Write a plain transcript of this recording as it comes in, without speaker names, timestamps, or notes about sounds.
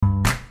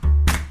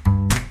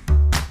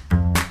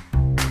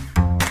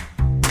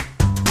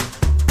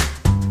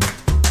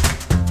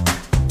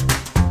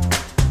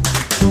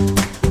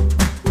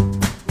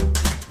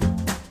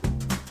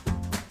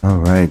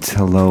right.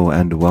 Hello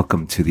and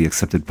welcome to the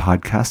Accepted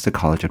Podcast, a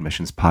college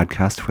admissions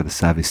podcast for the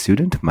savvy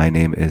student. My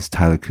name is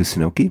Tyler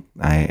Kusunoki.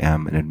 I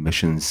am an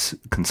admissions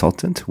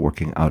consultant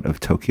working out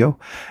of Tokyo,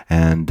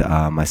 and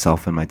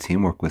myself and my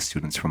team work with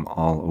students from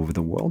all over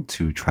the world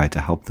to try to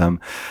help them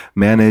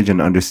manage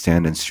and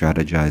understand and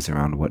strategize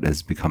around what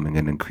is becoming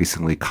an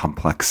increasingly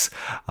complex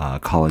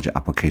college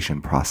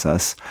application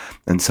process.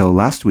 And so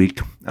last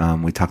week,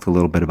 we talked a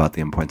little bit about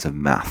the importance of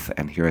math,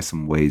 and here are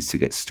some ways to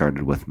get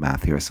started with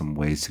math. Here are some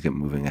ways to get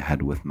moving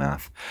ahead with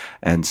math.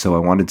 And so I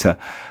wanted to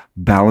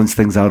balance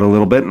things out a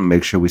little bit and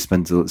make sure we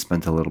spent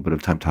a little bit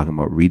of time talking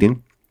about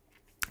reading.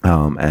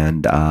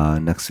 And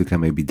next week I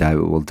maybe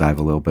we'll dive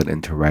a little bit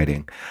into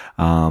writing.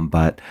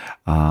 But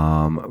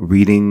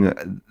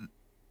reading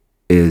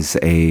is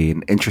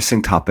an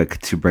interesting topic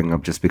to bring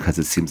up just because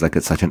it seems like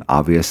it's such an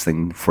obvious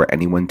thing for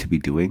anyone to be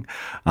doing.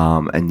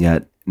 And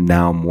yet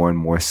now more and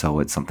more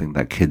so, it's something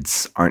that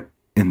kids aren't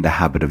in the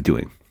habit of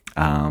doing.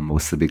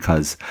 Mostly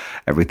because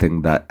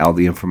all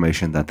the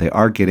information that they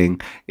are getting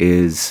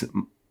is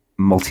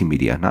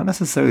multimedia, not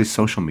necessarily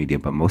social media,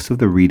 but most of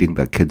the reading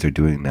that kids are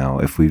doing now,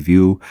 if we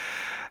view,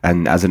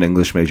 and as an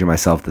English major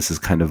myself, this is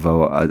kind of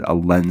a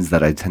lens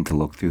that I tend to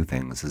look through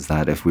things, is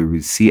that if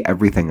we see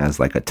everything as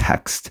like a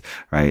text,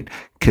 right?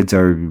 Kids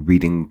are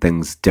reading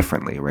things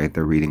differently, right?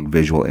 They're reading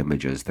visual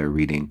images. They're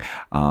learning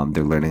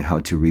how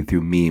to read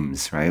through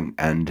memes, right?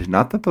 And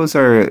not that those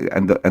are,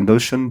 and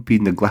those shouldn't be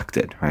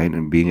neglected, right?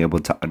 And being able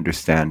to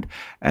understand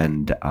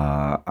and,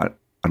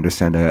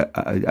 understand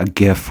a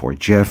GIF or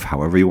GIF,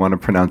 however you want to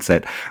pronounce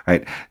it,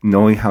 right?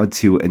 Knowing how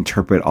to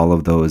interpret all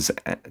of those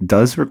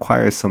does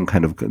require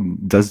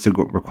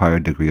a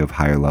degree of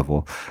higher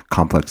level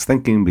complex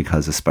thinking,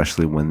 because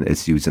especially when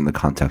it's used in the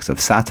context of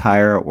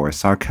satire or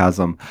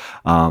sarcasm,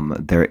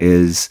 there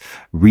is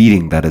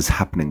reading that is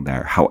happening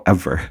there.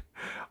 However,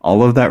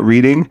 all of that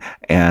reading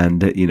is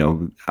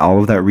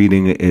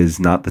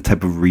not the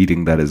type of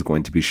reading that is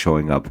going to be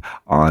showing up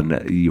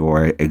on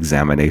your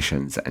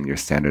examinations and your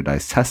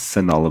standardized tests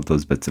and all of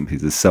those bits and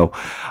pieces. So,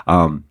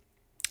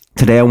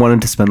 today I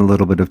wanted to spend a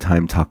little bit of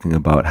time talking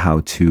about how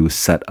to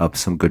set up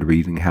some good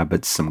reading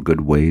habits, some good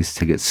ways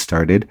to get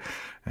started,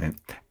 right?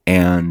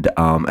 And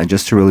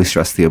just to really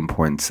stress the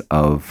importance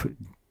of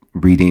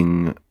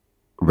reading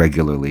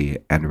regularly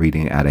and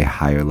reading at a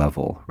higher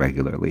level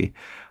regularly.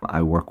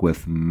 I work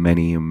with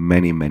many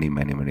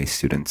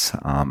students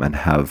and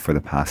have for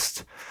the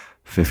past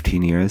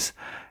 15 years.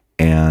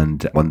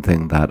 And one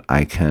thing that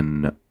I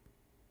can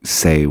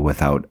say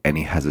without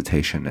any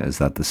hesitation is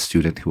that the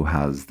student who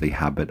has the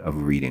habit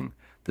of reading,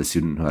 the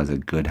student who has a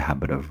good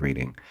habit of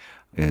reading,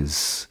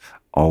 is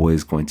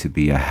always going to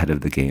be ahead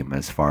of the game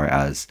as far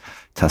as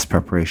test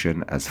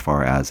preparation, as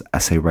far as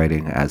essay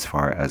writing, as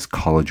far as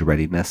college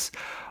readiness.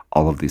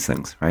 All of these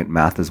things, right?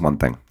 Math is one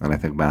thing. And I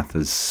think math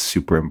is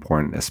super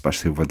important,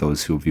 especially for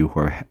those who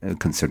are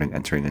considering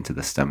entering into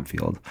the STEM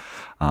field.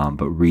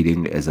 But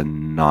reading is a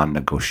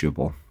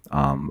non-negotiable,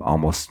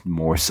 almost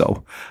more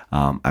so,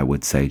 I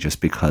would say,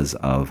 just because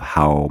of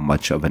how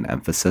much of an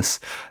emphasis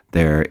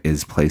there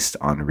is placed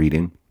on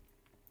reading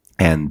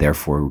and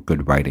therefore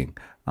good writing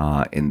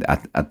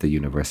at the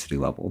university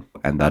level.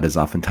 And that is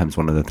oftentimes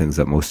one of the things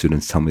that most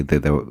students tell me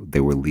that they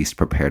were least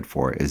prepared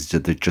for, is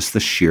just the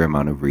sheer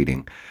amount of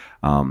reading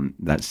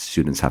that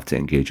students have to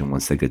engage in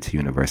once they get to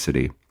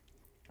university.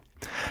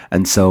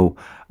 And so,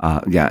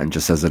 and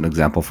just as an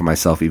example for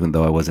myself, even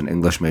though I was an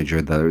English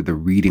major, the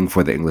reading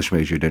for the English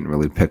major didn't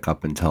really pick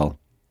up until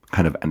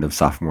kind of end of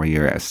sophomore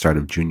year, start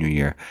of junior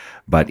year.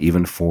 But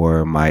even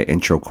for my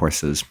intro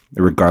courses,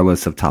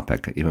 regardless of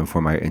topic, even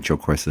for my intro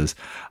courses,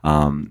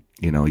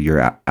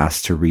 you're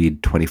asked to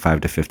read 25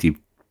 to 50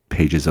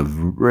 pages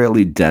of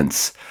really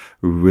dense,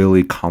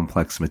 really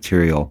complex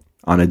material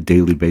on a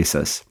daily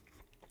basis.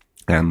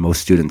 And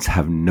most students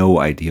have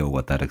no idea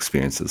what that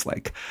experience is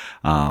like,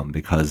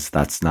 because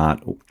that's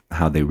not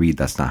how they read.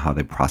 That's not how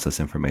they process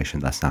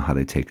information. That's not how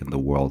they take in the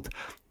world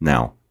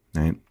now,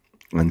 right?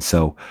 And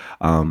so,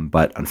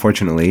 but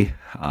unfortunately,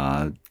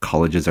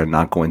 colleges are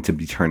not going to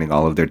be turning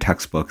all of their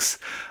textbooks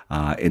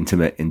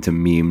into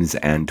memes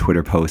and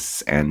Twitter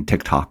posts and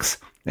TikToks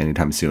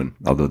anytime soon,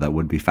 although that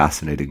would be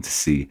fascinating to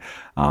see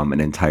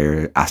an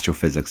entire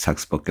astrophysics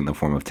textbook in the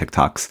form of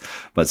TikToks.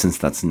 But since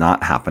that's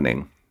not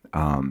happening,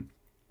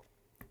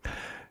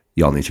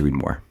 y'all need to read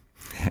more.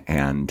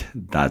 And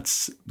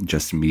that's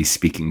just me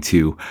speaking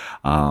to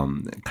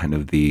kind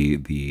of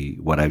the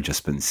what I've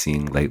just been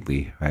seeing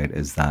lately, right,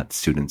 is that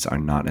students are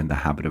not in the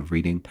habit of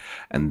reading,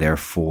 and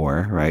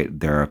therefore, right,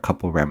 there are a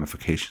couple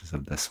ramifications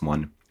of this.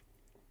 One,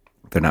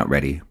 they're not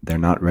ready. They're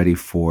not ready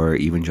for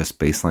even just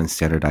baseline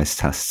standardized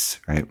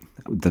tests, right?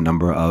 The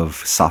number of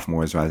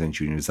sophomores, rising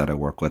juniors that I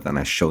work with, and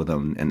I show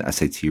them an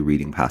SAT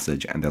reading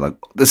passage, and they're like,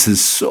 "This is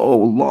so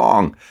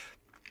long."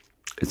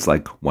 It's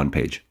like one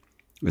page.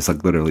 It's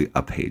like literally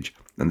a page.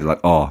 And they're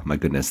like, "Oh my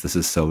goodness, this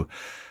is so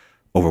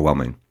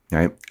overwhelming,"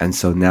 right? And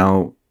so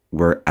now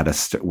we're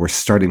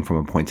starting from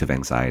a point of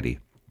anxiety.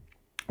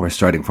 We're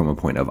starting from a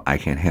point of, I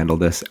can't handle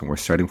this. And we're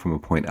starting from a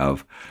point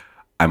of,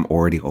 I'm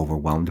already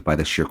overwhelmed by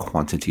the sheer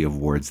quantity of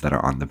words that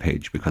are on the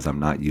page because I'm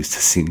not used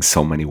to seeing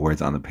so many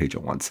words on the page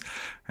at once,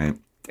 right?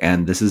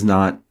 And this is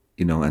not,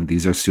 and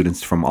these are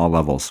students from all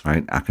levels,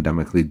 right?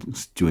 Academically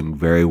doing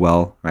very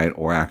well, right?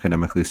 Or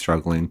academically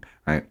struggling,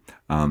 right?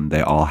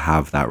 They all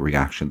have that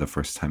reaction the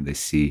first time they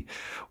see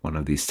one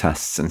of these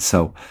tests. And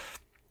so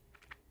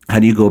how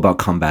do you go about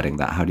combating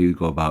that? How do you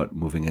go about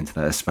moving into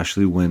that,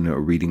 especially when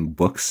reading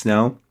books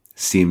now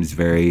seems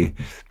very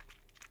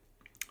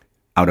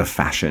out of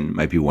fashion,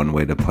 might be one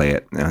way to play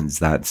it, and is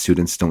that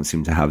students don't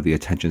seem to have the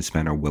attention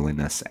span or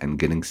willingness, and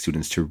getting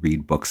students to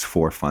read books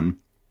for fun,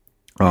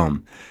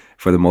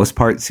 for the most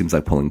part, seems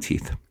like pulling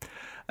teeth.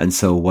 And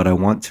so what I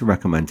want to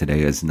recommend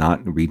today is not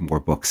read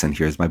more books and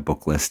here's my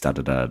book list,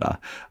 I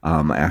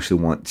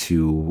actually want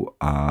to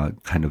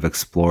kind of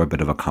explore a bit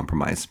of a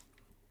compromise.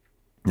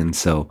 And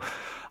so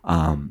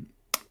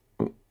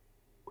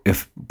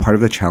if part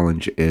of the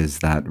challenge is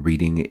that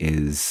reading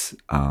is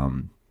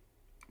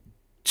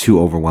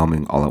too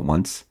overwhelming all at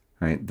once,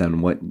 right?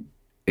 Then what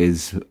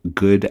is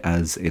good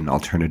as an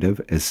alternative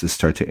is to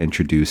start to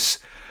introduce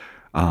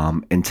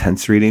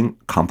intense reading,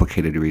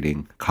 complicated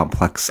reading,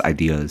 complex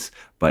ideas,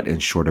 but in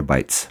shorter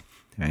bites,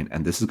 right?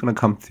 And this is going to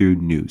come through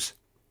news,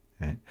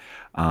 right?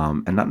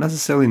 And not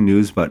necessarily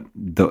news, but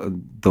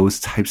those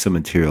types of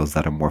materials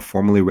that are more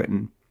formally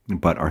written,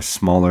 but are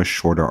smaller,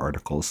 shorter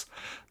articles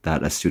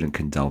that a student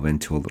can delve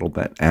into a little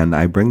bit. And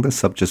I bring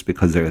this up just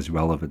because there is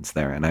relevance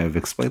there. And I've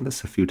explained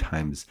this a few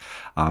times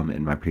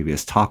in my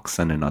previous talks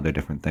and in other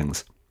different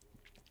things.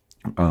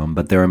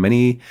 But there are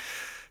many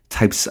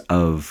types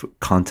of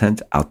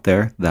content out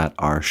there that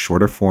are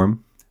shorter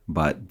form,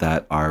 but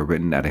that are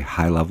written at a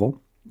high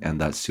level and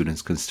that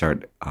students can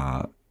start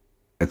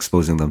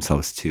exposing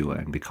themselves to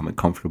and becoming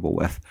comfortable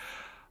with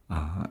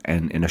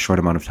and in a short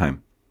amount of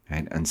time,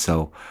 right? And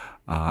so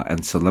I'll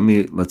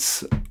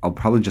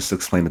probably just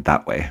explain it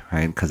that way,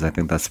 right? Because I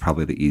think that's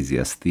probably the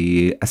easiest.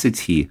 The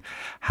SAT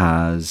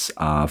has,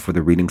 for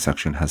the reading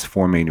section, has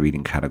 4 main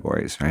reading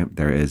categories, right?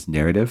 There is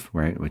narrative,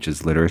 right, which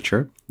is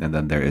literature, and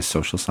then there is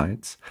social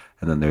science,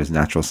 and then there's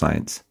natural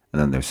science,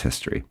 and then there's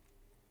history.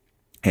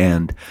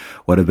 And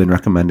what I've been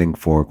recommending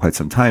for quite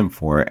some time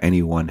for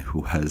anyone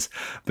who has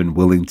been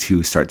willing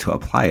to start to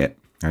apply it,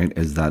 right,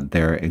 is that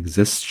there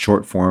exists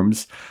short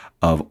forms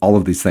of all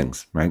of these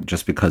things, right?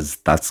 Just because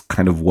that's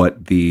kind of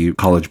what the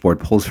College Board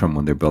pulls from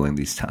when they're building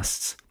these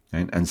tests,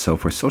 right? And so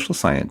for social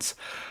science,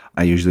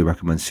 I usually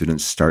recommend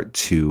students start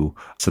to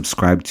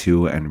subscribe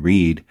to and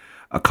read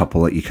a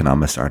couple of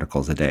Economist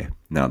articles a day.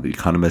 Now, the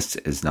Economist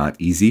is not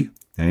easy,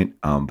 right?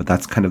 But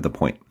that's kind of the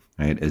point,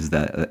 right? Is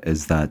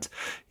that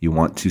you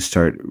want to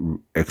start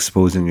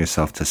exposing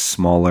yourself to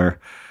smaller,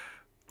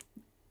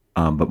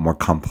 but more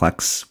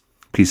complex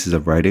pieces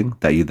of writing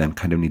that you then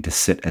kind of need to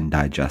sit and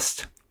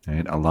digest.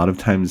 Right? A lot of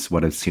times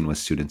what I've seen with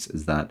students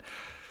is that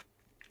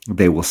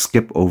they will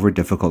skip over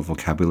difficult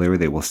vocabulary.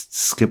 They will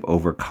skip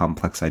over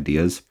complex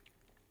ideas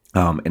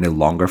in a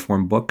longer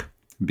form book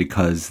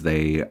because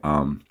they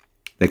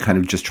kind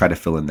of just try to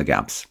fill in the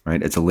gaps,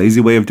 right? It's a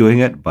lazy way of doing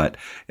it, but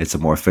it's a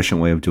more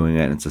efficient way of doing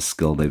it. And it's a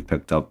skill they've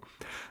picked up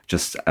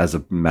just as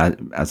a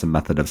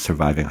method of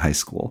surviving high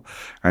school,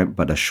 right?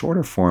 But what a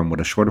shorter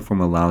form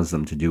allows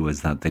them to do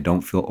is that they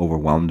don't feel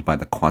overwhelmed by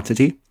the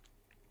quantity.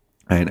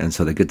 Right? And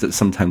so they get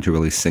some time to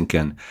really sink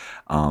in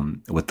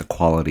with the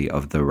quality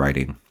of the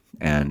writing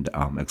and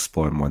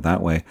explore more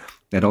that way.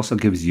 It also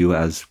gives you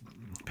as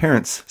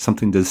parents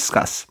something to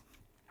discuss,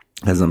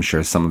 as I'm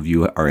sure some of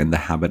you are in the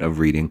habit of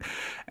reading,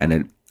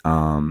 and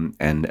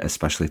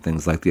especially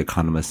things like The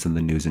Economist and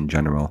the news in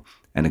general,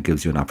 and it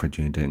gives you an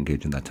opportunity to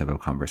engage in that type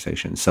of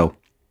conversation. So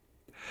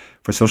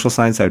for social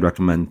science, I'd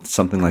recommend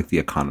something like The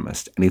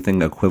Economist.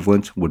 Anything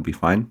equivalent would be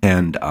fine.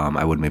 And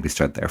I would maybe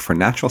start there. For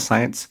natural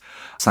science,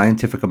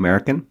 Scientific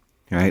American,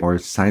 right, or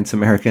Science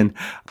American,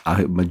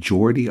 a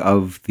majority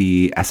of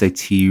the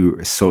SAT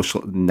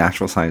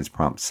natural science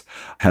prompts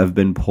have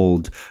been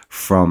pulled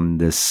from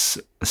this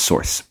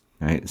source.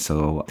 Right.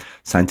 So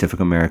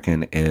Scientific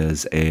American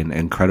is an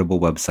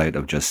incredible website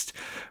of just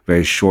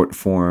very short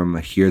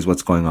form. Here's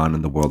what's going on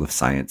in the world of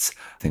science.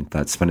 I think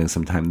that spending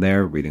some time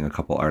there, reading a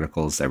couple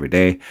articles every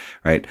day,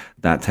 right,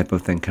 that type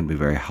of thing can be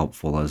very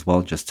helpful as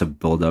well, just to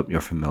build up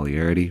your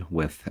familiarity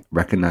with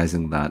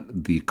recognizing that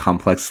the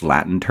complex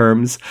Latin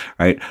terms,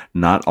 right,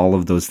 not all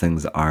of those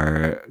things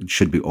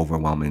should be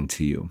overwhelming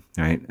to you,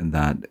 right, and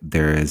that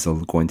there is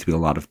going to be a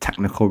lot of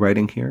technical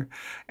writing here,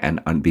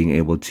 and on being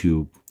able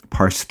to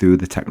parse through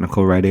the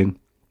technical writing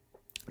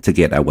to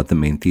get at what the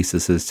main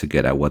thesis is, to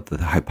get at what the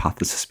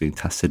hypothesis being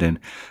tested in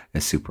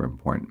is super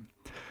important.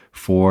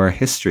 For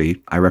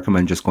history, I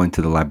recommend just going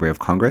to the Library of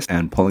Congress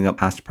and pulling up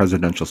past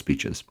presidential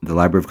speeches. The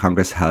Library of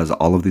Congress has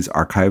all of these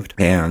archived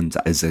and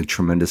is a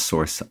tremendous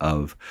source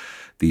of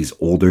these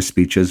older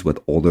speeches with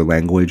older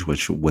language,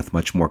 which with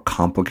much more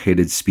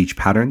complicated speech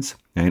patterns.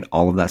 Right?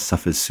 All of that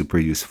stuff is super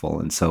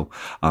useful. And so,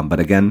 but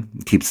again,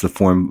 keeps the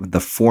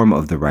form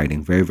of the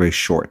writing very, very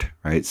short,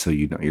 right? So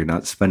you're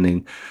not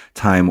spending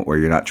time, or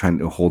you're not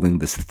holding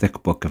this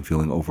thick book and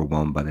feeling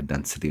overwhelmed by the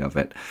density of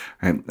it,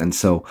 right? And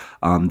so,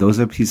 those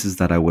are pieces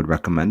that I would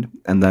recommend.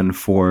 And then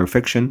for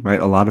fiction, right,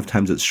 a lot of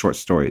times it's short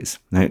stories,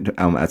 right?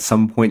 At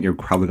some point, you're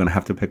probably going to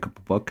have to pick up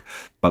a book,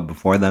 but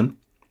before then,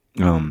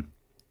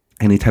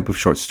 any type of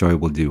short story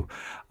will do.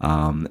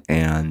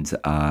 And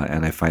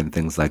I find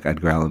things like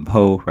Edgar Allan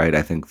Poe, right?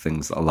 I think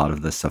a lot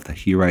of the stuff that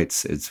he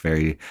writes, it's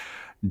very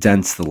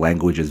dense. The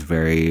language is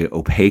very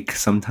opaque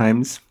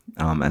sometimes.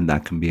 And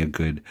that can be a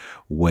good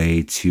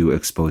way to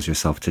expose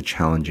yourself to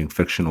challenging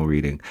fictional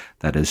reading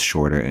that is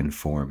shorter in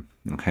form.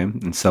 Okay.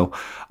 And so,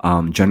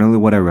 generally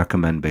what I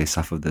recommend based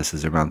off of this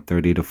is around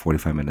 30 to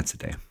 45 minutes a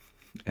day.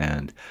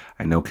 And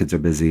I know kids are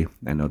busy.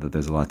 I know that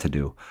there's a lot to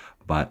do,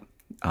 but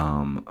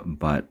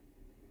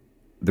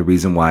the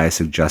reason why I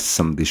suggest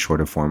some of these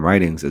shorter form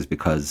writings is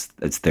because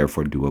it's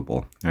therefore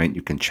doable, right?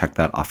 You can check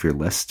that off your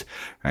list,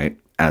 right,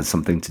 as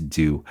something to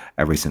do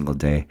every single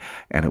day,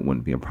 and it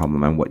wouldn't be a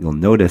problem. And what you'll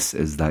notice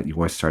is that you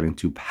are starting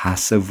to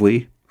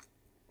passively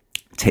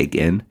take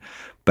in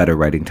better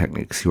writing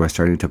techniques. You are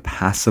starting to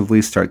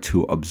passively start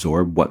to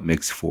absorb what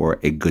makes for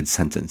a good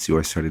sentence. You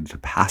are starting to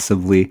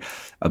passively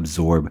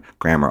absorb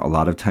grammar. A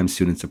lot of times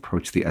students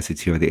approach the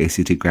SAT or the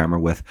ACT grammar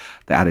with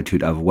the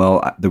attitude of,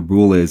 well, the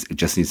rule is it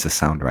just needs to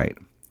sound right.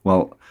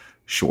 Well,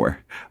 sure.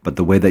 But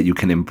the way that you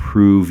can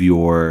improve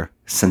your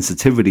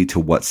sensitivity to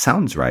what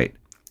sounds right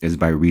is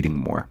by reading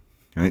more,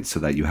 right? So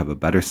that you have a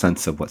better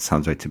sense of what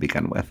sounds right to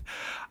begin with.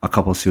 A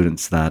couple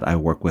students that I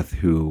work with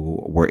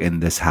who were in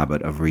this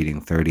habit of reading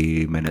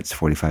 30 minutes,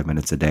 45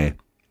 minutes a day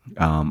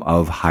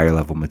of higher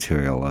level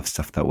material, of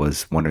stuff that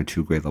was 1 or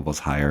 2 grade levels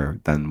higher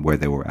than where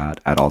they were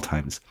at all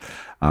times.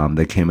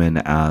 They came in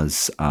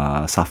as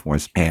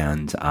sophomores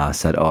and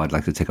said, oh, I'd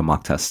like to take a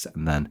mock test,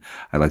 and then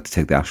I'd like to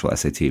take the actual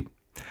SAT.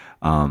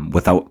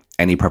 Without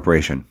any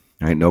preparation,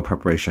 right? No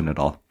preparation at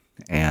all.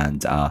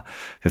 And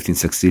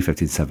 1560,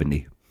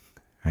 1570,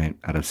 right?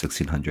 Out of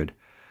 1600,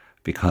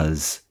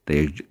 because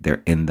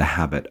they're in the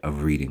habit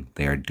of reading.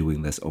 They are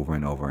doing this over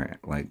and over,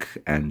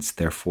 and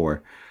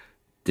therefore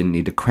didn't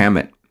need to cram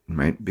it,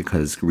 right?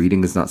 Because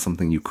reading is not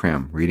something you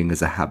cram. Reading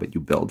is a habit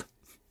you build.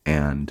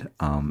 And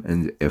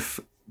if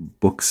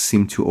books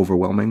seem too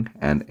overwhelming,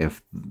 and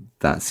if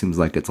that seems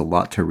like it's a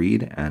lot to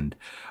read, and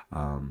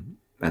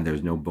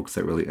there's no books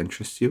that really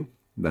interest you,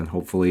 then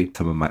hopefully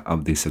some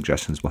of these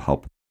suggestions will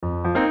help.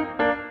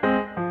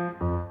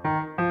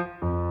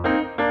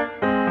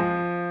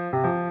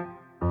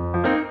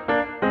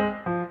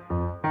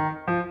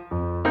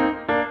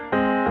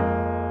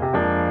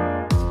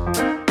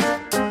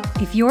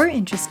 If you're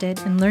interested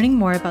in learning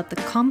more about the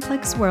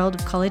complex world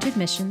of college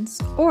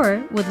admissions,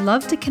 or would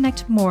love to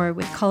connect more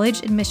with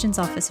college admissions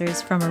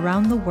officers from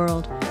around the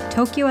world,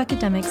 Tokyo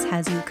Academics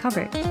has you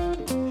covered.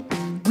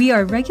 We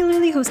are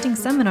regularly hosting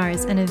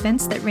seminars and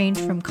events that range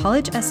from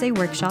college essay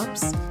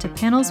workshops to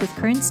panels with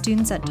current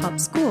students at top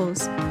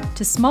schools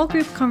to small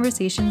group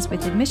conversations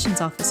with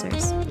admissions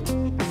officers.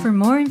 For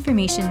more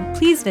information,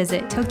 please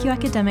visit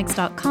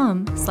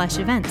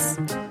tokyoacademics.com/events.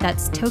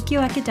 That's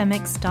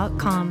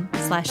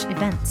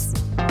tokyoacademics.com/events.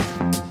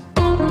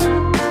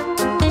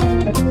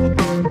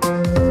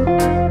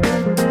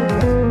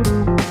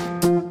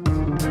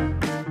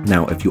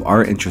 Now, if you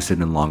are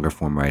interested in longer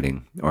form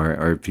writing,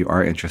 or if you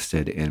are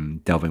interested in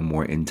delving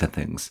more into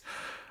things,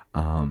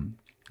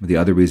 the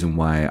other reason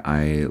why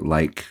I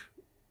like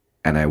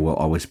and I will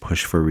always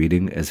push for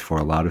reading is for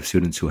a lot of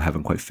students who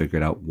haven't quite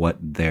figured out what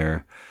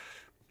their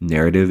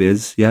narrative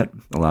is yet.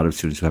 A lot of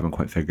students who haven't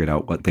quite figured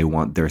out what they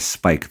want their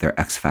spike, their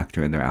X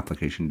factor in their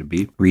application to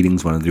be. Reading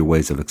is one of their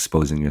ways of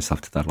exposing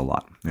yourself to that a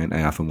lot. And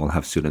I often will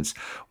have students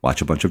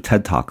watch a bunch of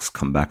TED Talks,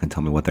 come back and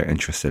tell me what they're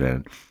interested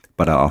in.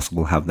 But I also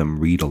will have them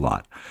read a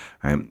lot,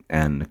 right?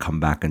 And come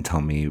back and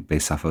tell me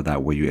based off of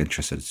that, were you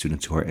interested?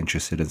 Students who are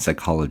interested in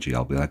psychology,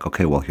 I'll be like,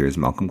 okay, well, here's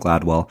Malcolm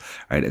Gladwell,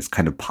 right? It's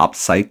kind of pop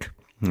psych,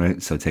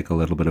 right? So take a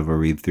little bit of a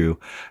read through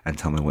and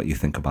tell me what you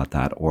think about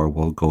that, or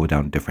we'll go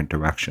down different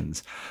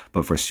directions.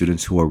 But for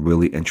students who are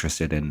really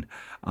interested in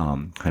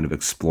kind of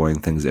exploring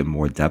things in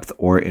more depth,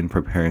 or in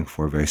preparing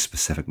for a very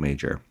specific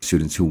major,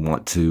 students who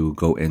want to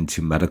go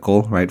into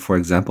medical, right? For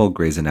example,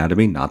 Grey's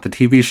Anatomy, not the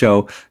TV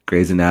show,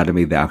 Grey's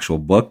Anatomy, the actual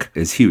book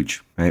is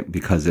huge, right?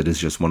 Because it is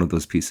just one of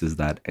those pieces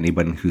that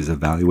anybody who's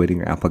evaluating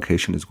your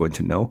application is going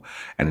to know.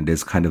 And it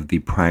is kind of the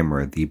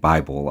primer, the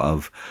Bible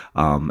of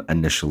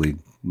initially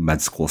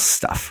med school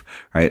stuff,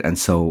 right? And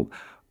so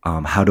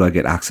how do I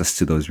get access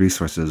to those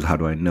resources? How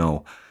do I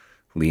know?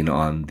 Lean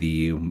on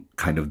the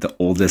kind of the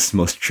oldest,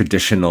 most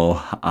traditional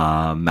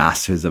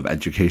masters of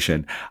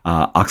education,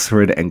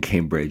 Oxford and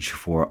Cambridge,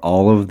 for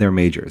all of their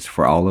majors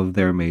for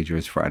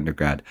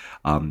undergrad,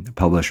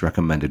 publish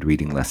recommended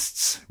reading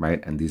lists,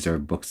 right? And these are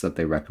books that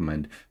they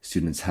recommend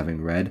students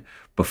having read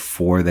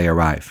before they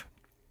arrive.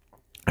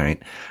 All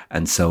right.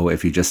 And so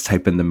if you just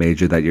type in the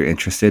major that you're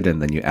interested in,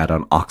 then you add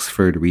on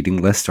Oxford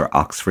reading list or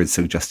Oxford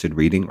suggested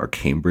reading or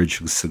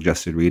Cambridge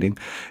suggested reading,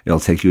 it'll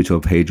take you to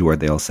a page where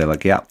they'll say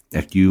like, yeah,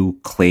 if you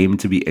claim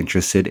to be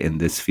interested in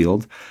this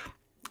field,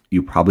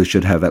 you probably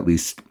should have at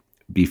least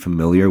be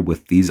familiar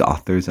with these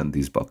authors and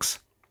these books.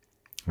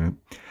 Right.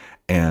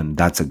 And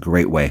that's a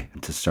great way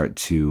to start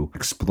to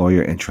explore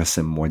your interests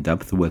in more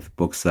depth with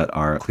books that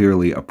are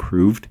clearly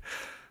approved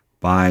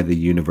by the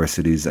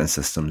universities and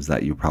systems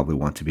that you probably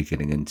want to be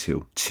getting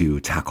into to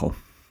tackle.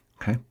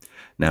 Okay.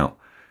 Now,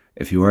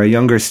 if you are a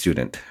younger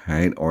student,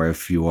 right, or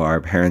if you are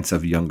parents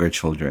of younger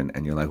children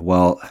and you're like,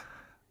 well,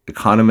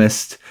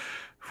 economist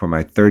for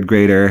my third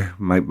grader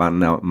might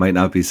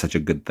not be such a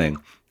good thing.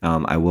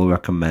 I will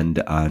recommend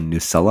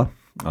Newsela,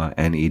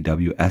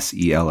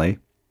 Newsela.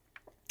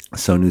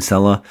 So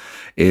Newsela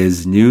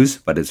is news,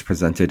 but it's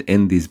presented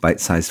in these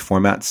bite-sized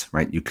formats,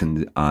 right? You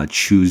can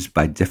choose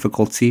by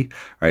difficulty,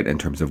 right? In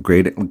terms of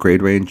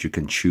grade range, you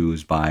can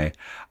choose by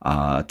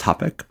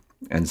topic.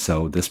 And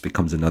so this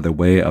becomes another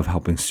way of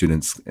helping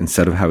students,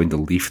 instead of having to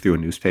leaf through a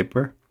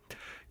newspaper,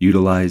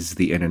 utilize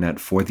the internet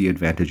for the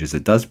advantages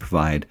it does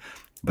provide,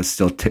 but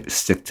still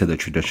stick to the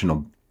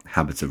traditional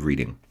habits of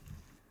reading.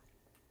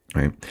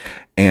 Right.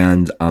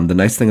 And the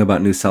nice thing about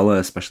Newsela,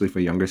 especially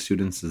for younger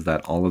students, is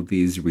that all of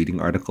these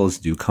reading articles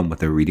do come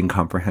with a reading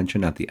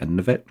comprehension at the end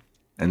of it.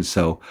 And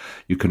so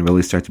you can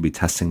really start to be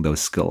testing those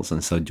skills.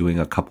 And so doing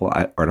a couple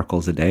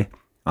articles a day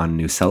on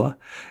Newsela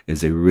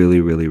is a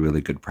really, really,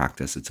 really good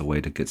practice. It's a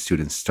way to get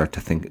students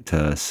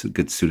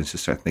to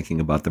start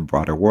thinking about the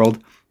broader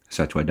world,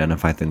 start to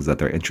identify things that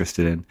they're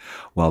interested in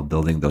while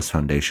building those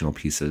foundational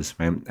pieces.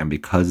 Right. And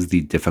because the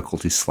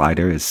difficulty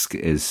slider is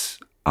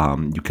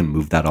you can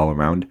move that all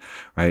around,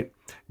 right?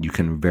 You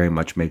can very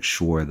much make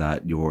sure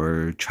that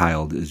your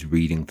child is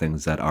reading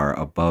things that are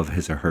above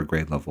his or her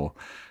grade level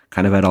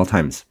kind of at all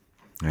times,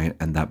 right?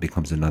 And that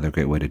becomes another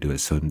great way to do it.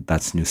 So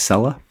that's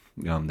Newsela.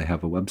 They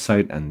have a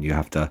website and you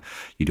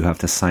do have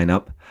to sign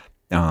up.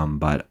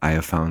 But I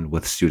have found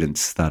with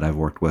students that I've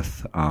worked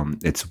with,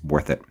 it's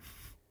worth it.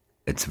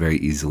 It's very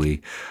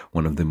easily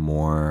one of the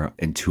more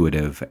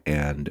intuitive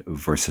and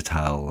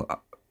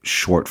versatile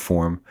short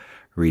form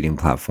reading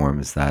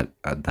platforms that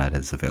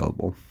is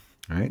available.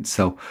 All right.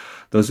 So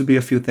those would be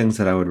a few things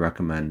that I would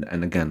recommend.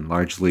 And again,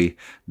 largely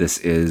this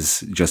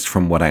is just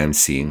from what I am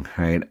seeing,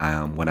 right?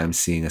 What I'm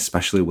seeing,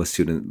 especially with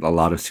a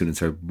lot of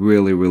students are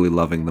really, really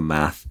loving the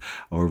math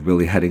or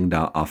really heading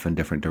off in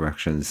different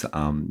directions.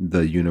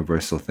 The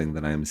universal thing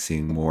that I am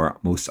seeing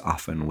most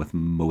often with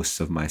most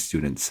of my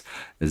students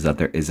is that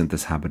there isn't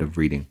this habit of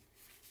reading.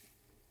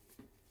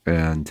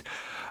 And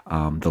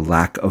the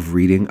lack of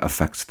reading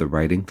affects the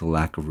writing. The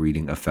lack of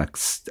reading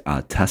affects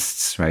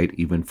tests, right?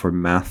 Even for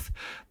math,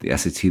 the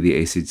SAT,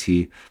 the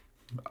ACT,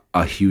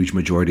 a huge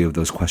majority of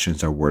those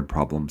questions are word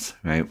problems,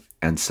 right?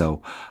 And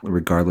so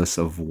regardless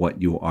of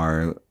what you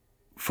are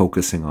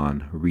focusing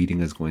on, reading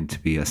is going to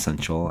be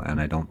essential.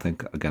 And I don't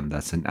think, again,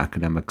 that's an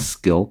academic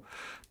skill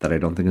that I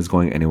don't think is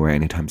going anywhere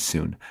anytime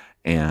soon.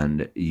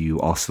 And you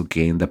also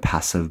gain the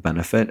passive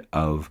benefit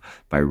of,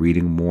 by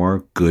reading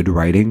more good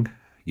writing,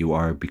 you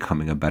are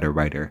becoming a better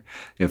writer.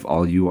 If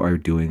all you are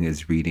doing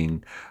is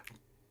reading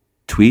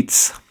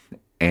tweets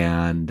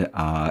and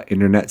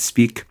internet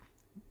speak,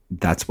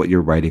 that's what your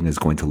writing is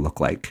going to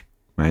look like,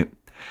 right?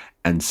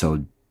 And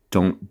so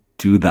don't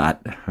do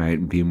that,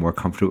 right? Be more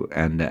comfortable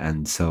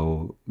and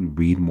so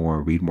read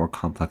more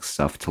complex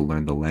stuff to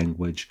learn the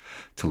language,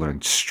 to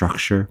learn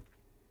structure,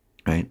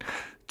 right?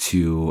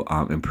 To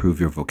improve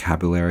your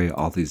vocabulary,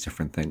 all these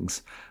different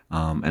things.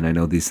 And I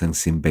know these things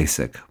seem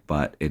basic,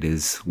 but it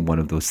is one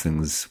of those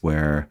things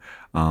where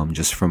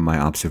just from my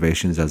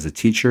observations as a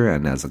teacher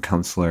and as a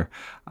counselor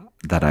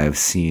that I have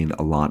seen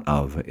a lot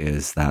of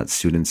is that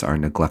students are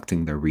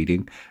neglecting their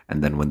reading.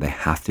 And then when they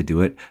have to do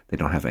it, they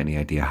don't have any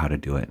idea how to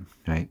do it,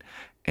 right?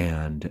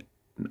 And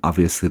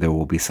obviously there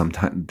will be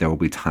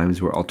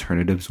times where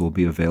alternatives will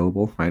be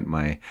available, right?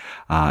 My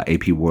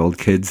AP World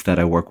kids that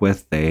I work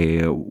with,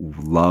 they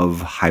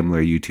love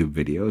Heimler YouTube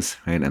videos,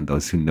 right? And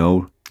those who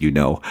know,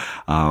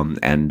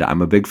 and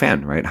I'm a big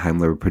fan, right?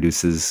 Heimler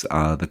produces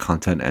the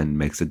content and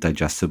makes it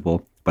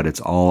digestible, but it's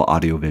all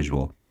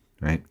audiovisual,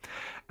 right?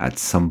 At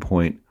some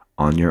point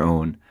on your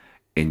own,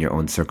 in your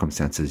own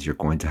circumstances, you're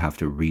going to have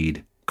to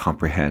read,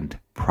 comprehend,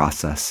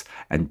 process,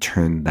 and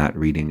turn that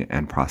reading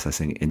and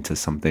processing into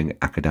something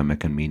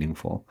academic and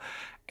meaningful.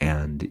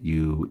 And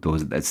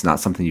it's not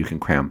something you can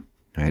cram,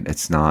 right?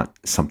 It's not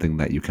something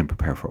that you can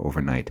prepare for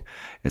overnight.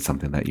 It's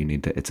something that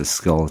it's a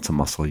skill, it's a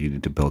muscle you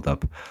need to build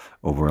up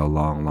over a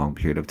long, long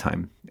period of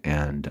time.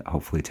 And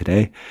hopefully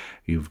today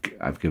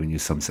I've given you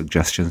some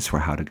suggestions for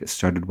how to get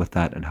started with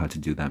that and how to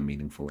do that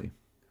meaningfully,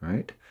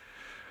 right?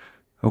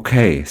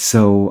 Okay,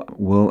 so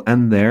we'll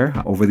end there.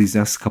 Over these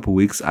next couple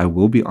weeks, I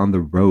will be on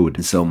the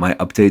road. So my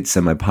updates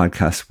and my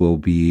podcast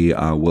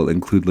will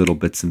include little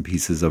bits and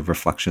pieces of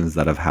reflections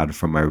that I've had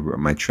from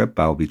my trip.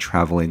 I'll be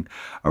traveling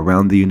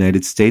around the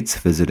United States,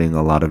 visiting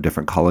a lot of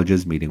different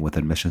colleges, meeting with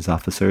admissions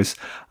officers,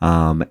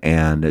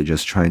 and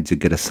just trying to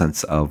get a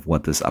sense of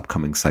what this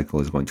upcoming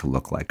cycle is going to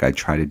look like. I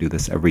try to do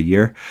this every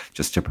year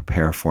just to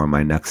prepare for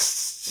my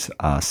next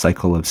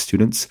cycle of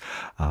students.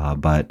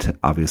 But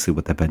obviously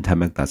with the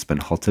pandemic, that's been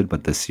halted.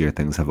 But this year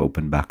things have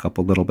opened back up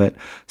a little bit.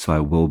 So I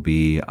will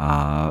be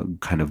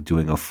kind of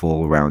doing a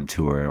full round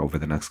tour over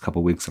the next couple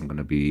of weeks. I'm going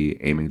to be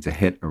aiming to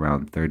hit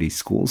around 30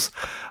 schools.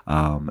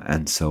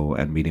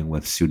 And meeting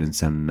with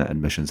students and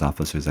admissions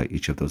officers at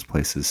each of those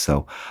places.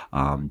 So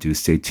do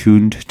stay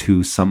tuned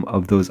to some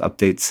of those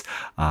updates.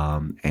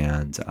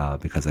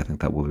 Because I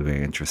think that will be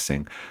very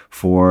interesting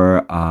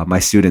for my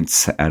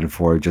students and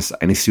for just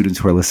any students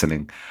who are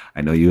listening.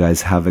 I know you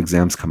guys have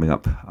exams coming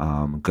up.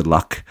 Good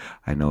luck.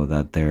 I know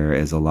that there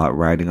is a lot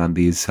riding on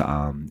these,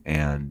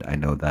 and I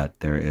know that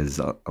there is,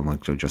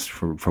 just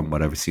from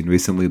what I've seen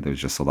recently,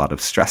 there's just a lot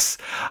of stress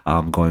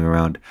going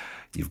around.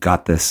 You've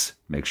got this.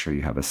 Make sure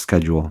you have a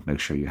schedule. Make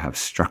sure you have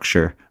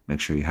structure. Make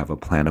sure you have a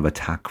plan of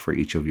attack for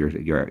each of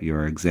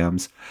your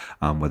exams,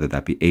 whether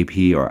that be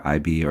AP or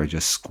IB or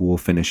just school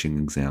finishing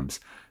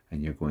exams,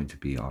 and you're going to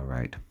be all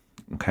right.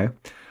 Okay?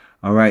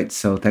 All right,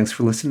 so thanks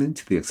for listening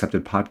to the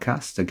Accepted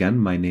Podcast. Again,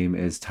 my name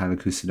is Tyler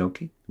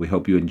Kusunoki. We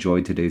hope you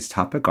enjoyed today's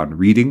topic on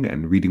reading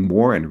and reading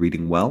more and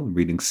reading well and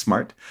reading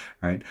smart.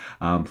 All right,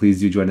 please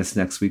do join us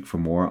next week for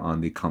more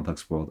on the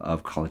complex world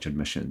of college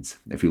admissions.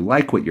 If you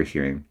like what you're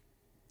hearing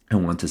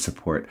and want to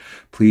support,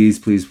 please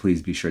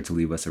be sure to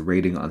leave us a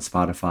rating on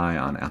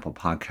Spotify, on Apple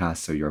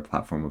Podcasts, or your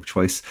platform of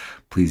choice.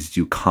 Please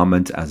do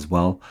comment as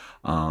well.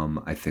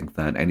 I think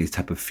that any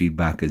type of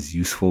feedback is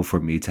useful for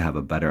me to have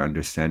a better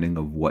understanding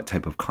of what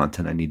type of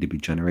content I need to be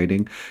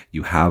generating.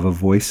 You have a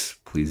voice.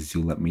 Please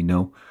do let me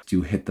know.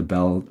 Do hit the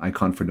bell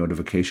icon for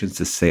notifications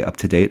to stay up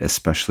to date,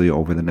 especially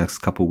over the next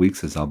couple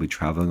weeks as I'll be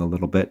traveling a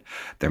little bit.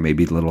 There may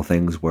be little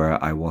things where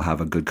I will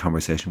have a good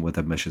conversation with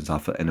an admissions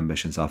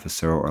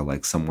officer, or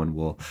like someone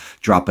will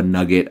drop a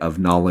nugget of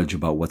knowledge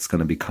about what's going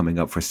to be coming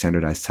up for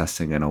standardized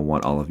testing, and I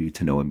want all of you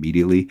to know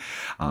immediately.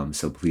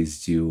 So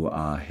please do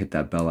hit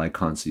that bell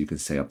icon so you can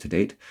stay up to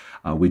date.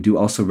 We do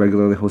also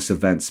regularly host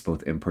events,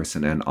 both in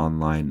person and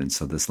online. And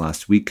so this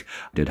last week,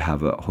 I did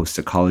have a host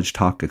a college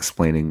talk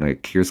explaining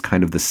here's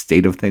kind of the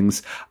state of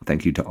things.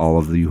 Thank you to all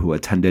of you who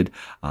attended.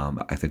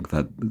 I think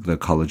that the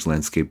college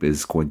landscape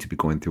is going to be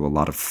going through a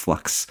lot of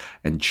flux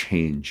and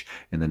change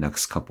in the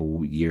next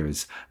couple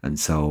years. And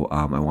so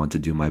I want to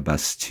do my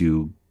best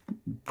to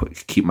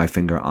keep my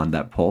finger on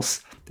that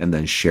pulse and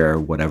then share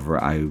whatever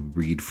I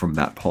read from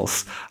that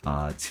pulse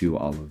to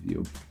all of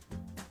you.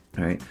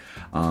 All right.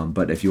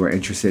 But if you are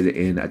interested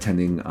in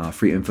attending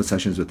free info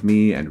sessions with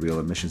me and real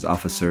admissions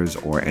officers,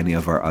 or any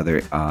of our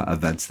other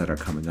events that are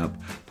coming up,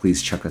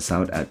 please check us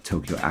out at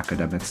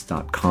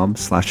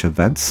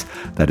tokyoacademics.com/events.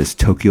 That is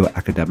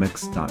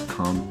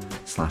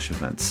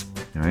tokyoacademics.com/events.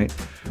 All right.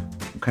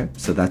 Okay.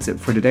 So that's it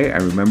for today.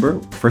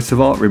 First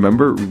of all,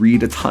 remember,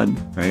 read a ton,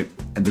 right?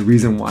 And the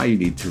reason why you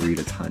need to read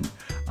a ton,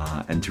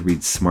 and to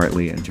read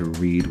smartly and to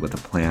read with a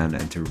plan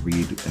and to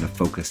read in a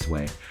focused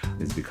way,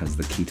 is because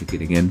the key to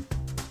getting in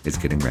is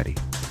getting ready.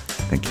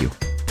 Thank you.